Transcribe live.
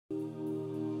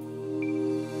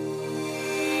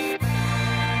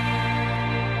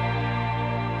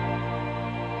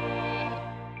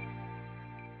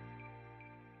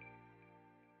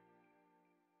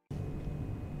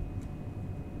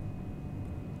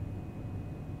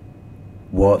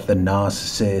what the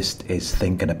narcissist is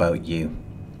thinking about you.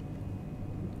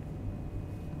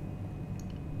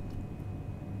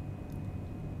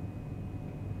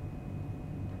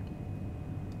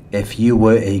 If you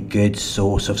were a good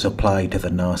source of supply to the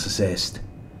narcissist,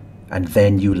 and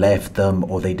then you left them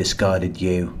or they discarded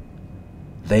you,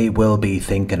 they will be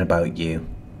thinking about you.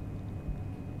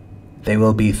 They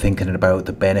will be thinking about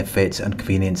the benefits and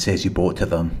conveniences you brought to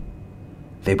them.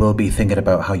 They will be thinking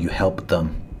about how you helped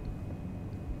them.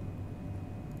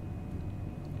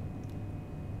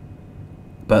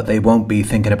 But they won't be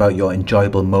thinking about your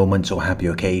enjoyable moments or happy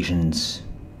occasions.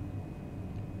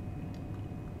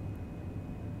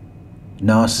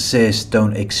 Narcissists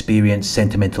don't experience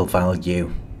sentimental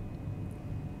value.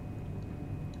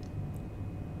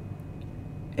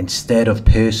 Instead of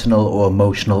personal or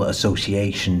emotional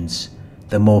associations,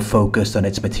 they're more focused on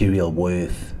its material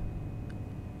worth.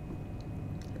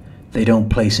 They don't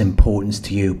place importance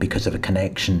to you because of a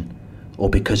connection or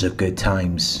because of good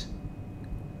times.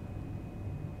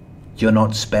 You're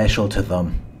not special to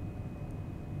them.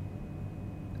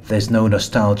 There's no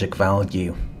nostalgic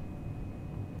value.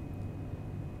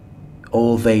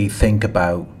 All they think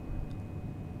about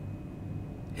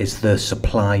is the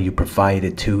supply you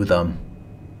provided to them,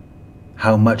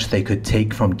 how much they could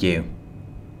take from you,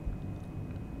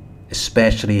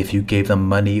 especially if you gave them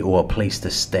money or a place to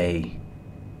stay.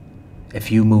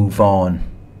 If you move on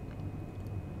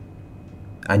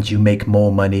and you make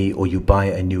more money or you buy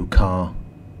a new car,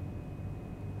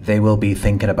 they will be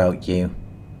thinking about you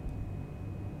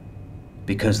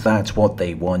because that's what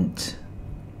they want.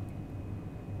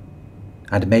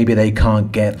 And maybe they can't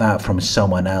get that from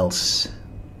someone else.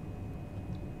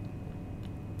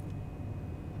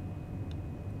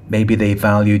 Maybe they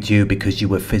valued you because you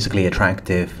were physically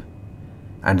attractive,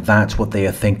 and that's what they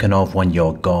are thinking of when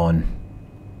you're gone.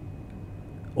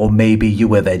 Or maybe you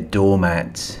were their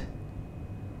doormat.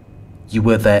 You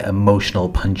were their emotional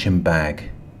punching bag.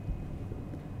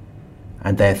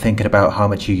 And they're thinking about how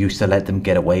much you used to let them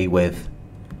get away with.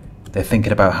 They're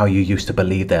thinking about how you used to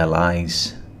believe their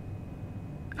lies.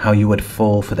 How you would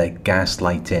fall for their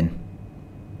gaslighting.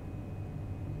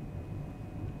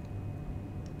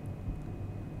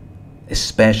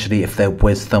 Especially if they're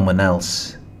with someone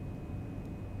else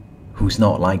who's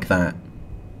not like that.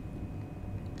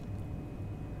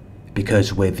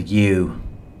 Because with you,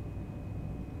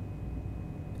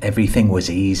 everything was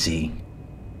easy.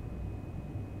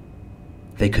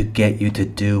 They could get you to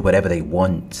do whatever they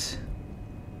want.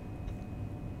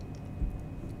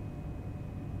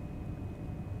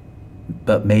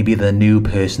 But maybe the new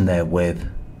person they're with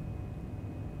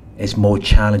is more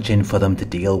challenging for them to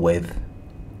deal with.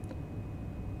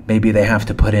 Maybe they have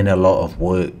to put in a lot of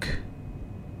work.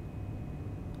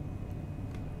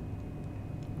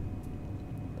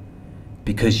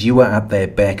 Because you were at their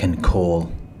beck and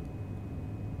call.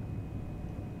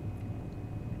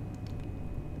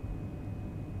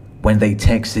 When they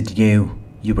texted you,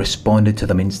 you responded to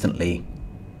them instantly.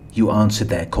 You answered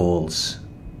their calls.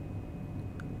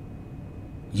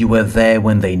 You were there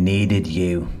when they needed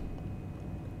you.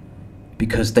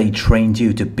 Because they trained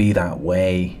you to be that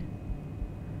way.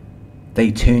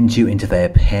 They turned you into their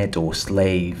pet or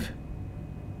slave.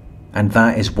 And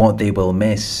that is what they will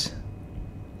miss.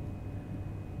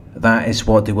 That is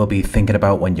what they will be thinking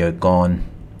about when you're gone.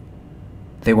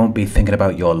 They won't be thinking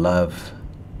about your love.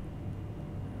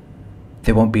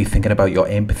 They won't be thinking about your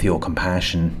empathy or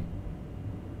compassion.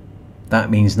 That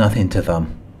means nothing to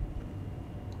them.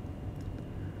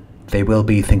 They will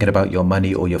be thinking about your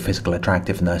money or your physical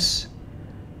attractiveness.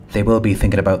 They will be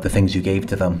thinking about the things you gave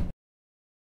to them,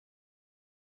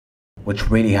 which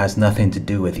really has nothing to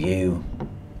do with you.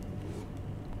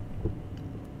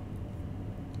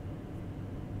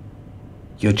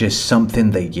 You're just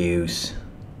something they use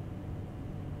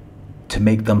to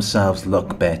make themselves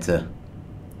look better.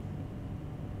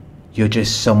 You're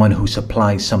just someone who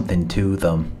supplies something to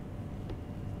them.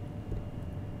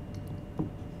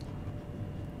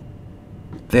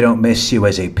 They don't miss you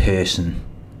as a person.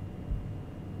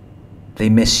 They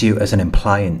miss you as an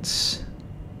appliance.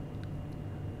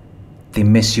 They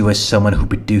miss you as someone who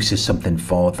produces something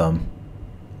for them.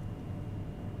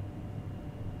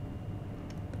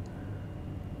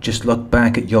 Just look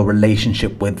back at your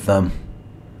relationship with them.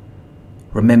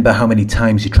 Remember how many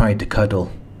times you tried to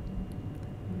cuddle.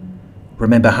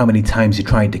 Remember how many times you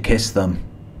tried to kiss them.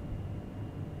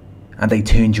 And they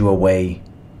turned you away.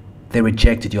 They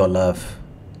rejected your love.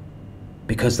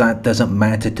 Because that doesn't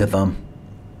matter to them.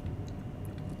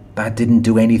 That didn't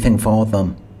do anything for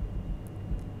them.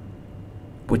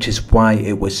 Which is why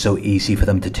it was so easy for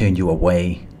them to turn you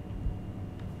away.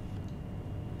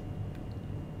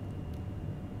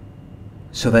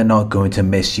 So they're not going to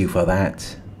miss you for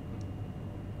that.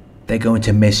 They're going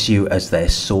to miss you as their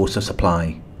source of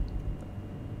supply.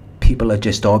 People are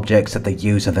just objects that they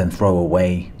use and then throw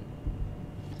away.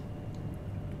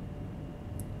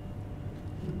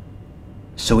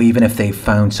 So even if they've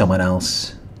found someone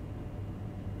else,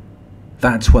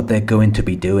 that's what they're going to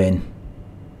be doing.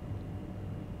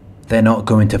 They're not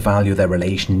going to value their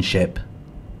relationship.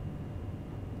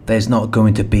 There's not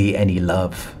going to be any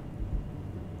love.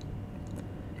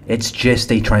 It's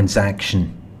just a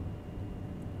transaction.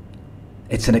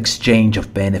 It's an exchange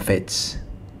of benefits.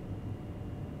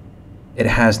 It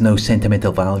has no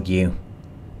sentimental value.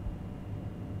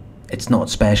 It's not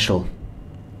special.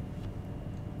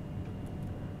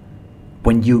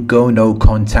 When you go no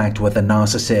contact with a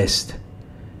narcissist,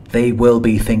 they will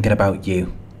be thinking about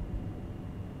you.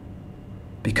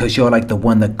 Because you're like the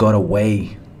one that got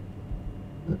away.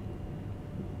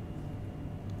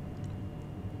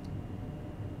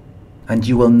 And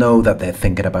you will know that they're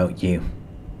thinking about you.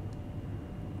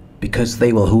 Because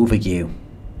they will hoover you.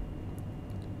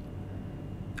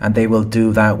 And they will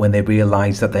do that when they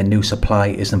realize that their new supply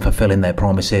isn't fulfilling their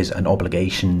promises and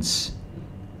obligations.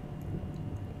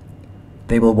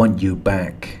 They will want you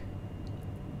back.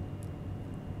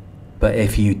 But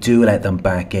if you do let them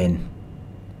back in,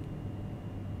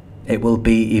 it will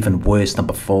be even worse than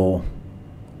before.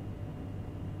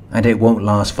 And it won't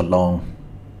last for long.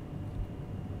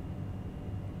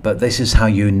 But this is how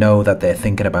you know that they're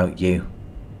thinking about you.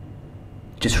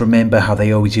 Just remember how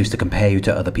they always used to compare you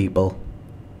to other people.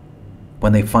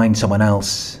 When they find someone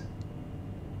else,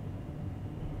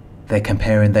 they're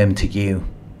comparing them to you.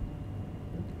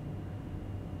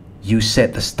 You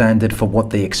set the standard for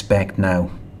what they expect now,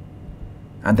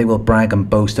 and they will brag and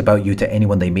boast about you to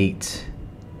anyone they meet.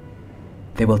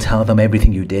 They will tell them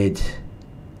everything you did.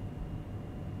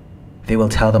 They will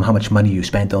tell them how much money you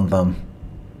spent on them.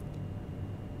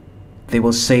 They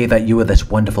will say that you are this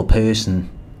wonderful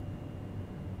person,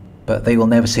 but they will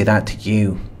never say that to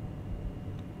you.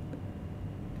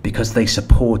 Because they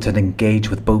support and engage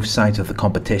with both sides of the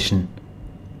competition.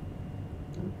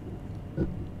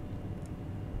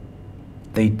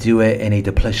 They do it in a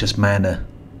duplicitous manner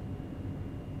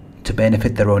to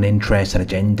benefit their own interests and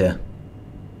agenda.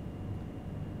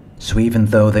 So even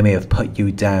though they may have put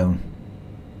you down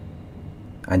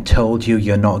and told you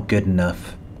you're not good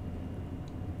enough,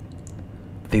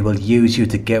 they will use you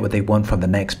to get what they want from the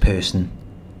next person.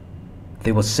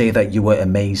 They will say that you were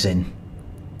amazing.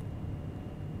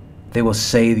 They will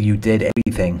say that you did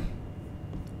everything.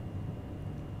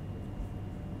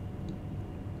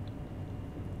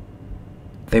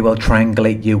 They will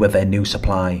triangulate you with their new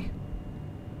supply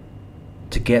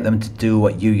to get them to do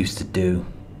what you used to do.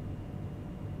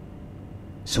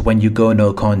 So when you go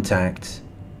no contact,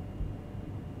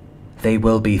 they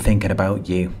will be thinking about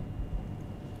you.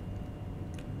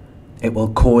 It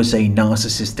will cause a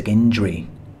narcissistic injury.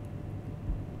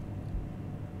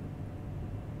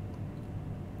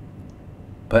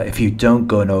 But if you don't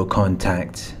go no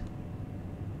contact,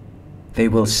 they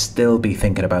will still be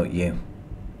thinking about you.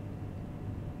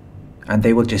 And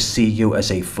they will just see you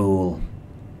as a fool.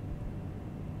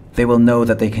 They will know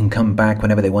that they can come back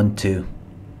whenever they want to.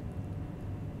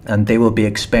 And they will be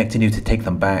expecting you to take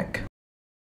them back.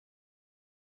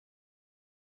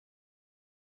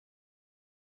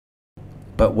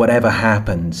 But whatever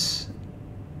happens,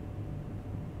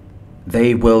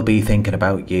 they will be thinking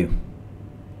about you.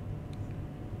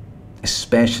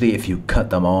 Especially if you cut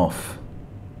them off.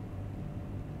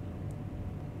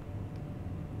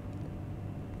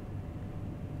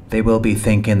 They will be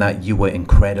thinking that you were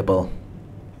incredible.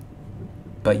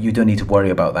 But you don't need to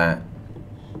worry about that.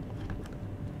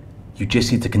 You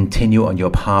just need to continue on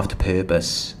your path to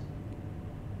purpose.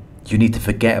 You need to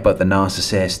forget about the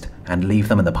narcissist and leave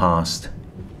them in the past.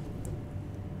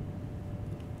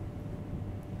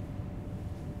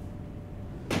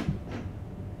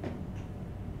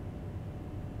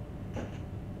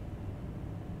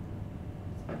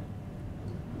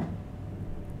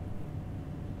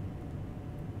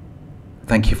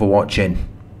 Thank you for watching.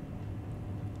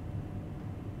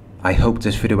 I hope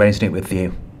this video resonated with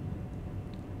you.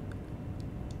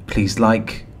 Please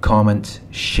like, comment,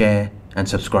 share and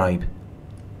subscribe.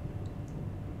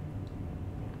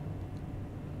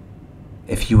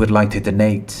 If you would like to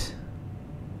donate,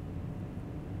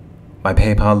 my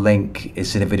PayPal link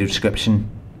is in the video description.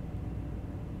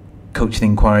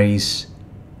 Coaching inquiries,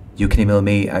 you can email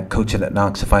me at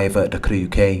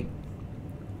coaching@narcsurvivor.co.uk.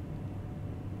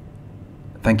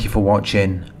 Thank you for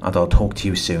watching, and I'll talk to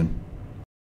you soon.